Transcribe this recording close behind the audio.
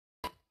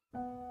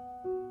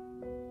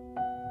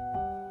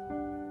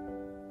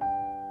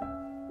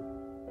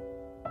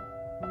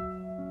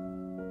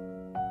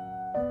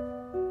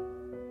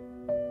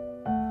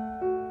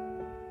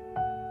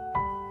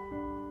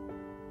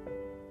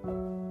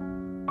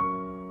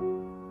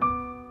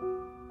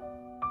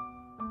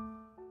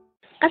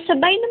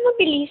Kasabay ng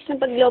mabilis na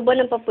paglobo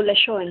ng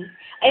populasyon,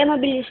 ay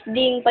mabilis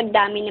ding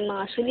pagdami ng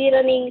mga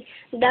suliraning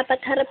dapat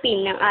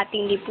harapin ng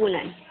ating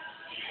lipunan.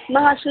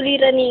 Mga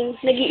suliraning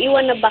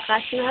nag-iiwan na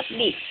bakas ng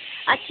hapdi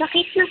at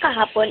sakit ng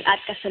kahapon at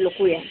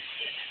kasalukuyan.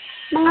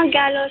 Mga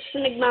galos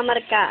na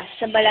nagmamarka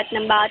sa balat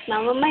ng bawat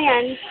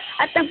mamamayan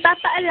at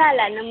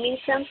nagpapaalala ng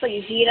minsang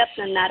paghihirap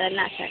na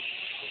naranasan.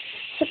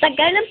 Sa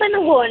tagal ng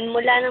panahon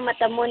mula nang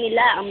matamo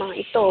nila ang mga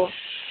ito,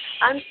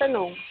 ang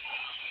tanong,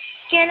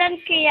 kailan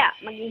kaya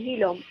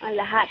maghihilom ang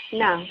lahat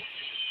ng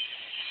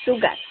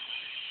sugat?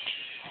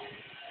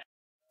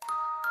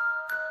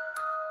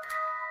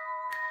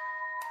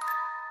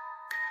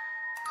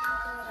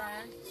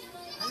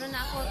 Ano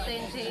na ako,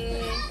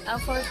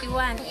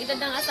 41. Edad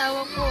ng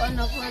asawa ko,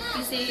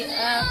 47.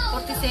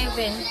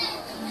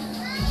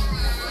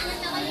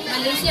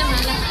 Malaysia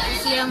man lang,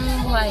 siyang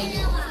buhay.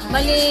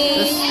 Bali,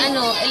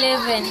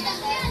 11.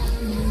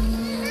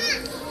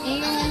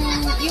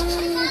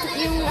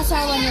 Yung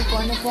asawa niyo po,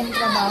 ano pong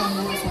trabaho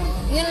ng asawa?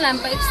 Yun lang,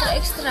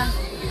 pa-extra.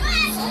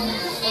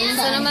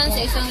 Minsan naman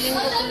sa isang linggo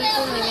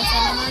tuloy-tuloy,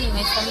 minsan naman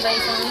may standby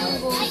isang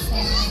linggo.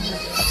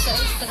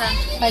 Extra.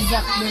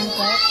 Pajak din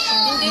po?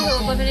 Hindi ho,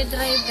 family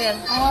driver.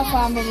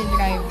 Family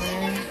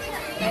driver.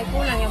 Kaya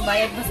kulang yung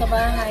bayad mo sa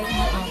bahay.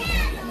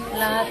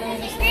 Lahat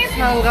ng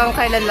Hanggang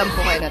kailan lang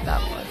po kayo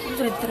natapos?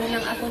 Tuloy-tuloy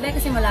lang ako dahil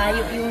kasi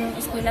malayo yung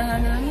eskwelahan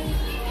namin.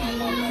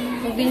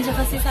 Probinsya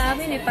kasi sa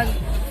amin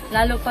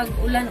lalo pag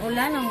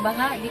ulan-ulan, ang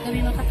baha, di kami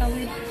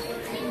makatawid.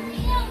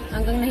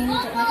 Hanggang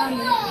nahinto na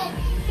kami.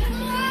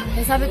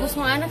 Kaya sabi ko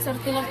sa mga anak,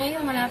 swerte lang kayo,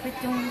 malapit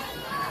yung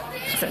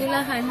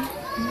eskwelahan.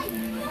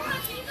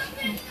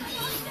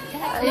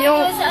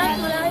 Yung saan,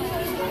 malayo.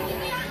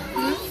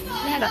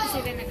 Lahat po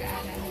sila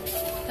nag-aaral.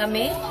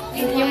 Kami?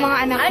 Yung mga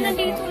anak niyo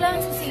nandito lang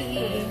sa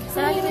CE,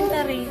 sa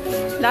elementary.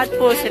 lahat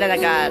po sila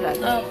nag-aaral.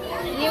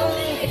 Yung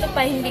ito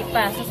pa, hindi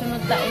pa. Sa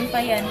sunod taon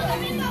pa yan.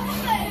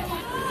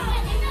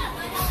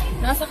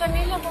 Nasa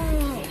kanila kung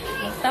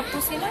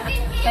magtapos sila.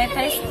 Kahit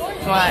high school.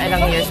 Mga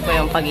ilang years po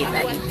yung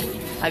pagitan.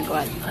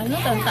 Agwat.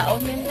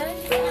 Taon yun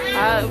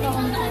dahil.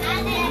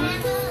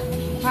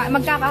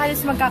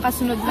 Magkakahalos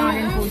magkakasunod lang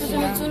rin po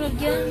sila. Sunod-sunod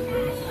yan.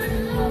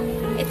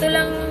 Ito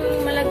lang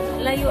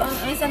malayo ang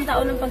isang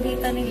taon ng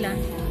pagitan nila.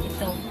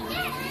 Ito.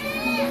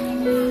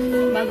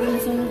 Bago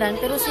nasundan.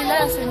 Pero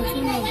sila,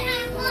 sunod-sunod.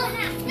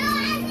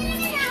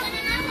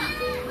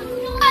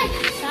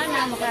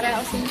 Sana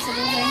makaraos din sa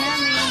buhay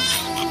namin.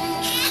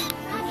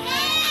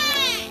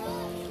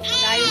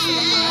 Tayo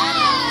sila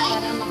mangarap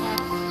para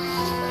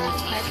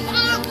kahit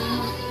mga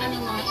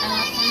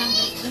anak ko ng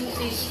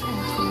buntis.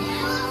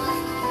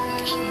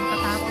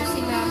 Makatapos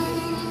sila.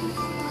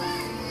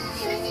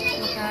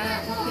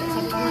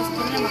 Sabi ko na sa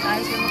kanila,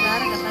 makaayos na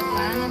mag-aaral, kapag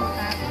paano,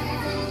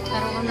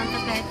 magkaroon ng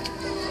kahit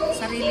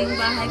sariling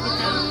bahay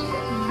kita.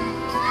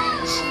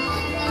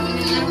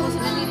 Pinaglaan ko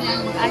sa kanila,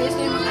 mag-ayos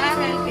kayo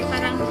mag-aaral, kaya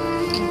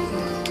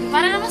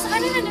parang naman sa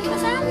kanila, di ba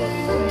sa amin?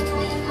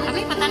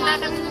 Kami, patanda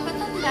kami ng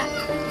patanda.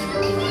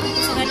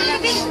 Sa kanila,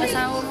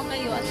 mag-asawa mo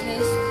kayo, at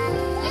least,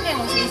 hindi kayo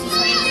magsisi sa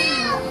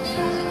sarili nyo.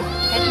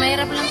 Kahit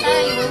mahirap lang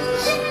tayo,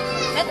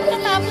 kahit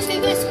natapos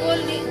kayo sa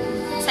school,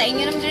 sa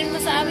inyo naman rin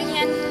sa amin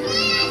yan.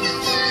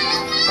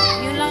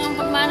 Yun lang ang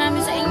pagmana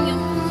namin sa inyo.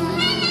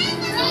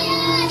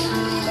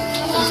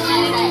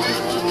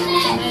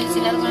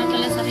 Sila naman ang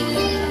kala sarili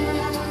nila.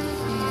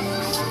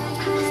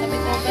 Sabi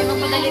ko, kayo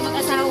magmadali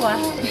mag-asawa.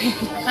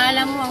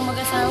 Akala mo ang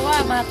mag-asawa,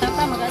 bata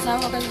pa,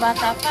 mag-asawa kayo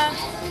bata pa.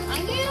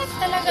 Ang hirap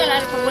talaga,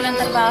 lalo pag walang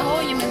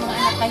trabaho, yung may mga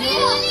anak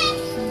kayo.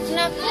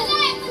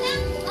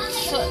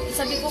 So,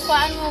 sabi ko,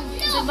 paano,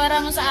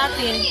 sabara mo sa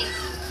atin.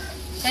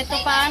 Kahit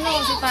pa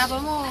paano, si papa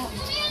mo,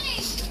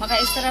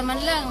 maka-extra man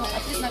lang,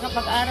 at least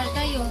nakapag-aral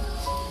kayo.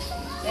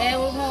 Kaya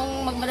huwag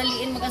mong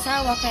magmadaliin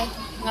mag-asawa, kaya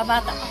nga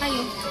bata pa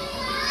kayo.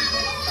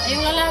 Ay,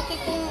 yung lalaki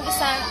kong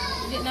isa,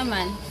 hindi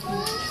naman.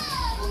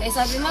 Kaya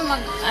sabi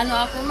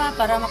ako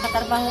para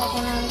makatrabaho ako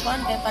ng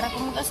kuwan, kaya para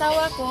kung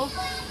mag-asawa ko,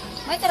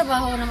 may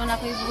trabaho naman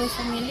ako yung buhay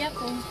sa pamilya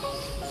ko.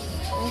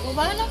 Kung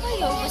bahala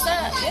kayo,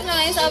 basta, yun na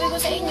nga yung sabi ko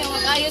sa inyo,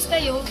 mag-ayos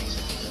kayo.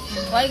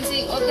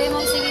 Huwag kayo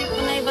mag-sige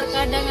punay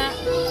barkada nga,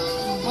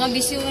 mga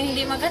bisyo nga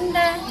hindi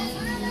maganda.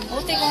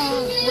 Buti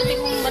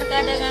kung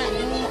barkada nga,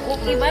 yung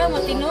okay ba,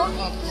 matino?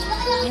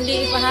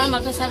 Hindi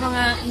ipahamak sa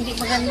mga hindi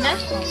maganda.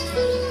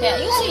 Kaya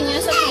ayusin nyo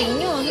sa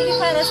inyo, hindi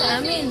para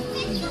sa amin.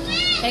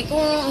 Kaya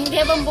kung hindi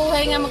habang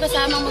buhay nga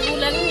magkasama ang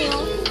magulang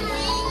nyo,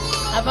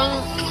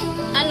 habang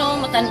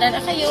matanda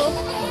na kayo,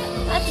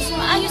 at least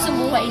maayos ang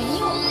buhay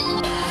ninyo.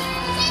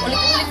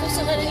 Ulit-ulit ko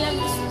sa kanila,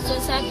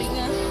 sabi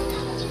nga,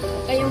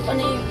 kayong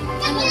panay,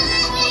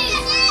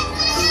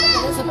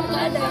 sa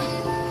barkada.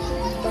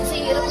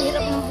 Kasi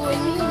hirap-hirap ng buhay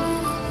niyo.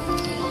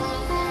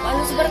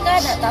 Paano sa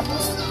barkada?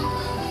 Tapos,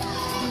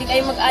 hindi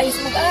kayo mag-ayos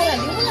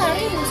mag-aral. Yung wala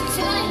rin.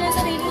 Sila nila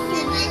sarili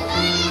niyo.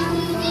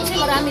 Kasi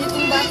marami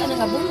ditong bata na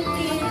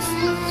kabuntis.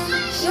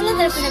 Yun lang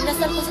talaga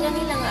pinagdasal ko sa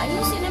kanila nga.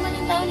 Ayusin naman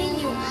yung tao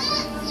ninyo.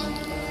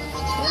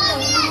 Yun lang.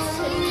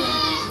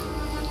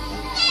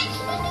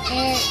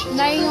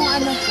 Na yung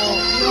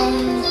yung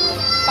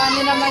Paano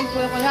naman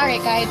po, kunwari,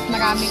 kahit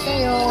marami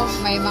kayo,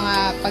 may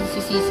mga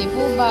pagsisisi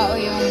po ba o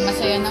yung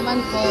masaya naman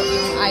po,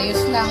 yung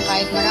ayos lang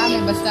kahit marami,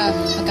 basta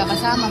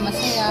magkakasama,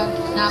 masaya,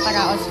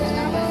 nakakaraos ka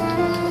naman.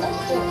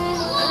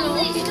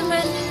 Okay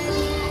naman.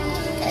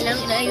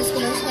 Kailangan inaayos ko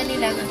lang sa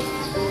kanila.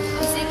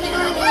 Kasi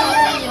ginagawa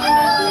ko yun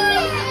na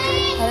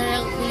para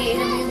lang piliin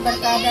naman yung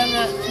barkada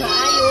nga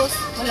maayos,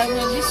 walang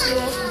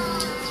bisyo.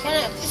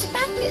 Kaya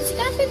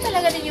sikapin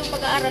talaga din yung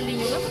pag-aaral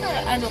ninyo nga para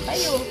ano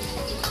kayo.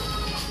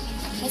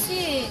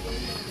 Kasi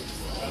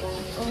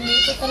kung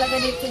dito talaga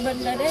dito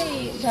banda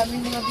dahil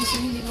daming mga bisyo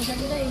hindi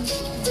maganda eh.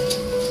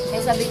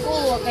 Kaya sabi ko,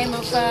 huwag kayo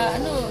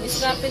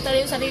iskapin talaga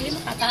yung sarili,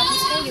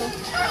 makatapos kayo.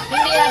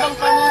 Hindi habang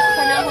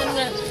panahon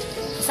nga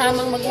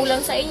kasamang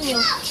magulang sa inyo.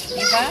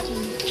 Diba?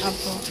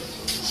 Opo.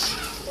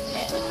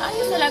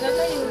 Ayos talaga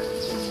kayo.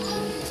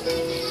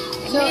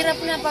 Mahirap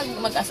na pag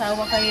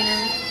mag-asawa kayo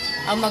ng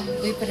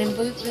mag-boyfriend,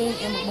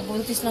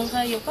 magbubuntis lang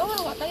kayo.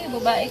 Kawawa kayo,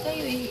 babae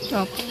kayo eh.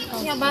 Opo.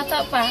 Kasi nga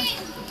bata pa.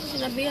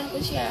 Sinabihan ko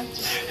siya.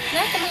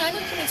 Lahat ng mga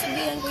anak ko,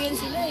 nagsabihan ko yan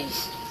sila eh.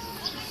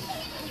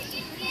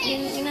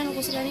 Inano ko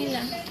sila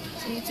nila.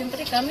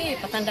 Siyempre kami,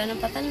 patanda ng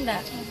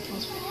patanda.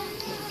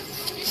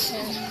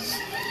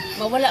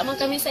 Mawala man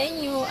kami sa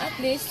inyo, at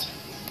least,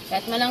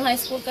 kahit malang high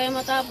school kayo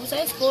matapos sa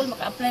school,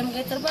 maka-apply mo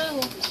kayo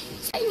trabaho.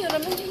 Sa inyo,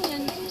 raman din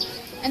yan.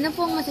 Ano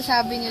pong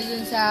masasabi niyo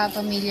dun sa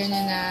pamilya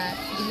na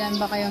ilan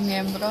ba kayong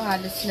miyembro?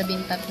 Halos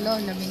 13,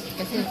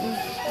 kasi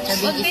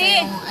 11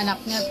 yung anak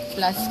niya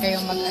plus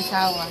kayong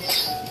mag-asawa.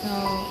 So,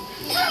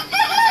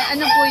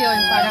 ano po yun?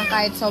 Parang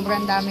kahit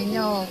sobrang dami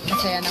niyo,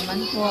 masaya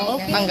naman po.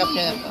 Okay. Tanggap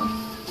niyo na po.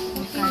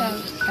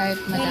 Kahit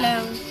madami.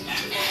 Kailang.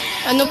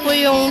 Ano po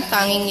yung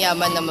tanging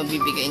yaman na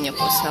mabibigay niyo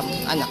po sa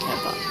anak niya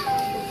po?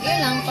 Yun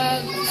lang,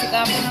 pag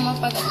sikapan naman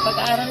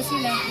pag-aaral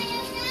sila.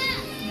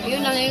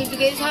 Yun lang yung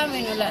bigay sa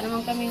amin. Wala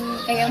naman kaming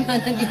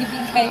kayamanan na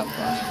bibigay.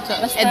 So,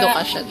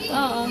 edukasyon.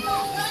 Oo.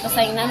 Basta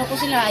inano ko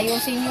sila,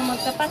 ayusin yung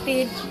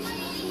magkapatid.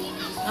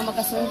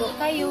 Magkasundo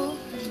kayo.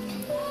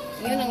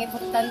 Yun ang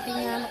importante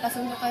niya,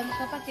 magkasundo kayo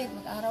magkapatid.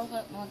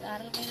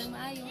 Mag-aaral kayo ng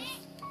maayos.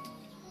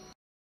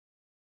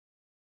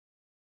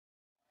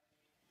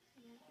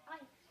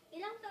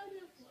 Ilang taon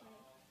na po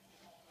kayo?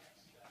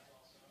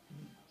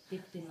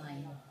 59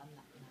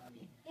 anak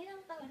namin.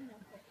 Ilang taon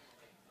na po?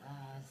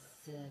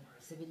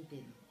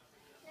 17.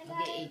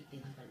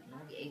 Mag-18 pa rin.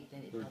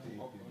 Mag-18 itong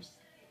August.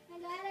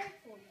 Nag-aaral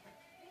po?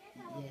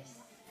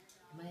 Yes.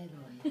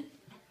 Mayroon.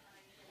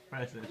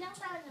 Ilang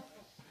taon na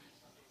po?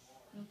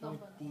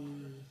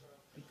 40.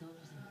 Ikaw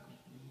na sa ako.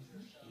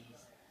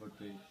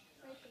 Okay.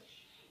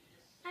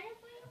 Ano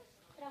po yung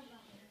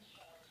trabaho?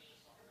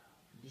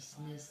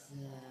 Business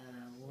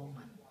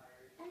woman.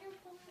 Ano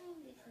po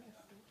yung business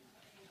niyo?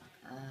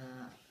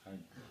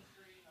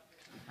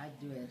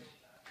 Hardware.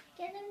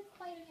 Kailan po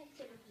kayo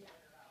nagsimula?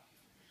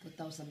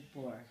 2004.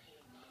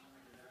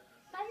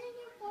 Paano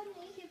niyo po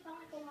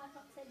naisipang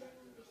pumasok sa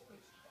ganung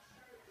business?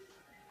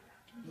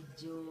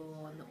 Medyo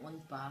noon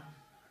pa,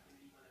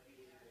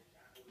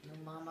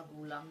 yung mga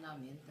magulang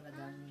namin,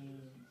 talagang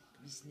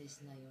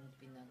business na yung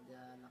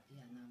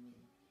pinaglakihan namin.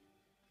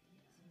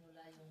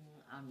 Simula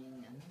yung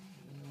aming,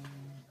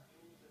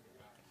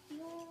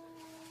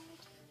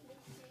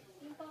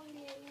 Yung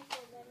pamilya niyo po,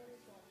 ganun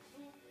po.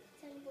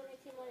 Saan po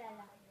nagsimula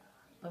lang?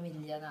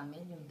 pamilya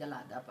namin, yung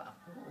dalaga pa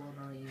ako,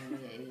 or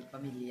yung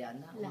pamilya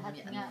na. Lahat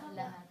may nga, anak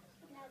na. lahat.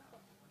 Lahat po.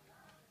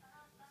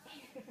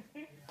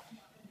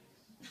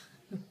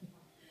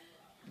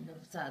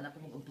 Sana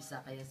kung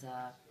mag-umpisa kaya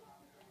sa...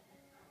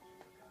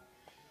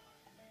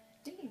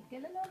 Sige,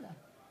 kailan na.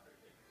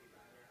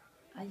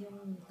 Ay,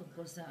 yung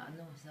tungkol sa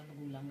sa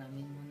magulang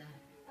namin muna.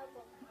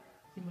 Opo.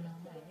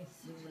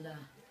 Simula.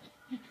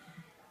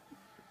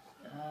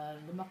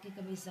 Lumaki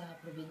kami sa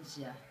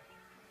probinsya,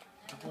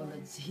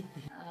 Bacolod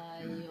City.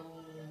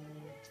 Yung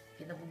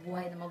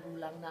kinabubuhay ng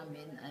magulang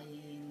namin ay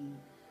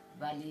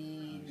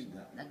bali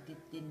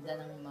nagtitinda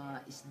ng mga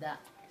isda.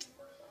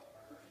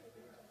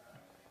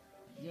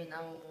 Yun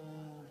ang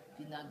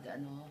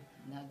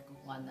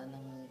nagkukuha na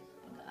ng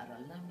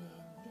pag-aaral namin.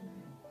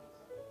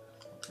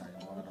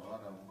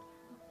 Ganun.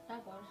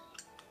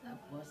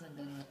 Tapos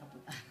hanggang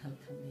nakapag-aral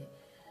kami.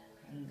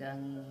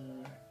 Hanggang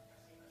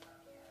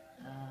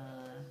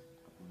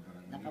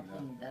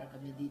nakapundar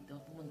kami dito.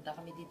 Pumunta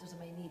kami dito sa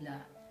Maynila.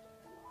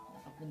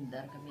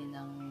 Nakapundar kami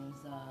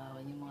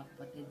yung mga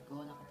kapatid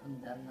ko,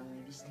 nakapundar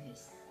ng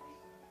business.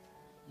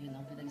 Yun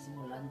ang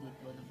pinagsimulan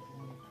dito.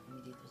 Pumunta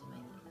kami dito sa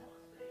Maynila.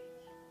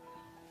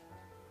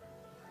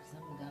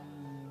 Hanggang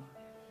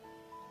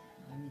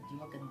medyo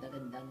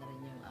maganda-ganda na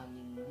rin yung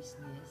aming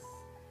business.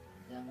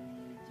 Hanggang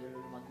medyo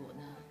lumago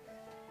na.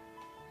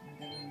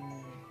 Hanggang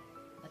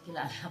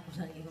nakilala ko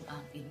na yung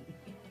aking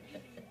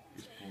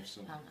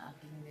ang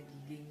aking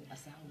nagiging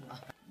asawa.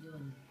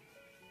 Yun.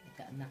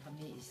 Nagkaanak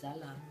kami, isa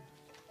lang.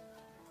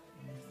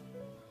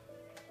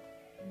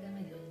 Hanggang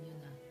ngayon yun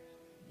na.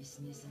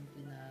 Business ang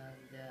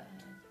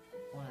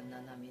pinagkuhan na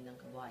namin ng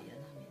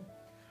kabuhayan namin.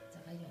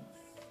 Saka yun.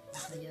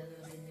 Masaya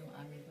na rin yung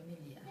aming pamilya.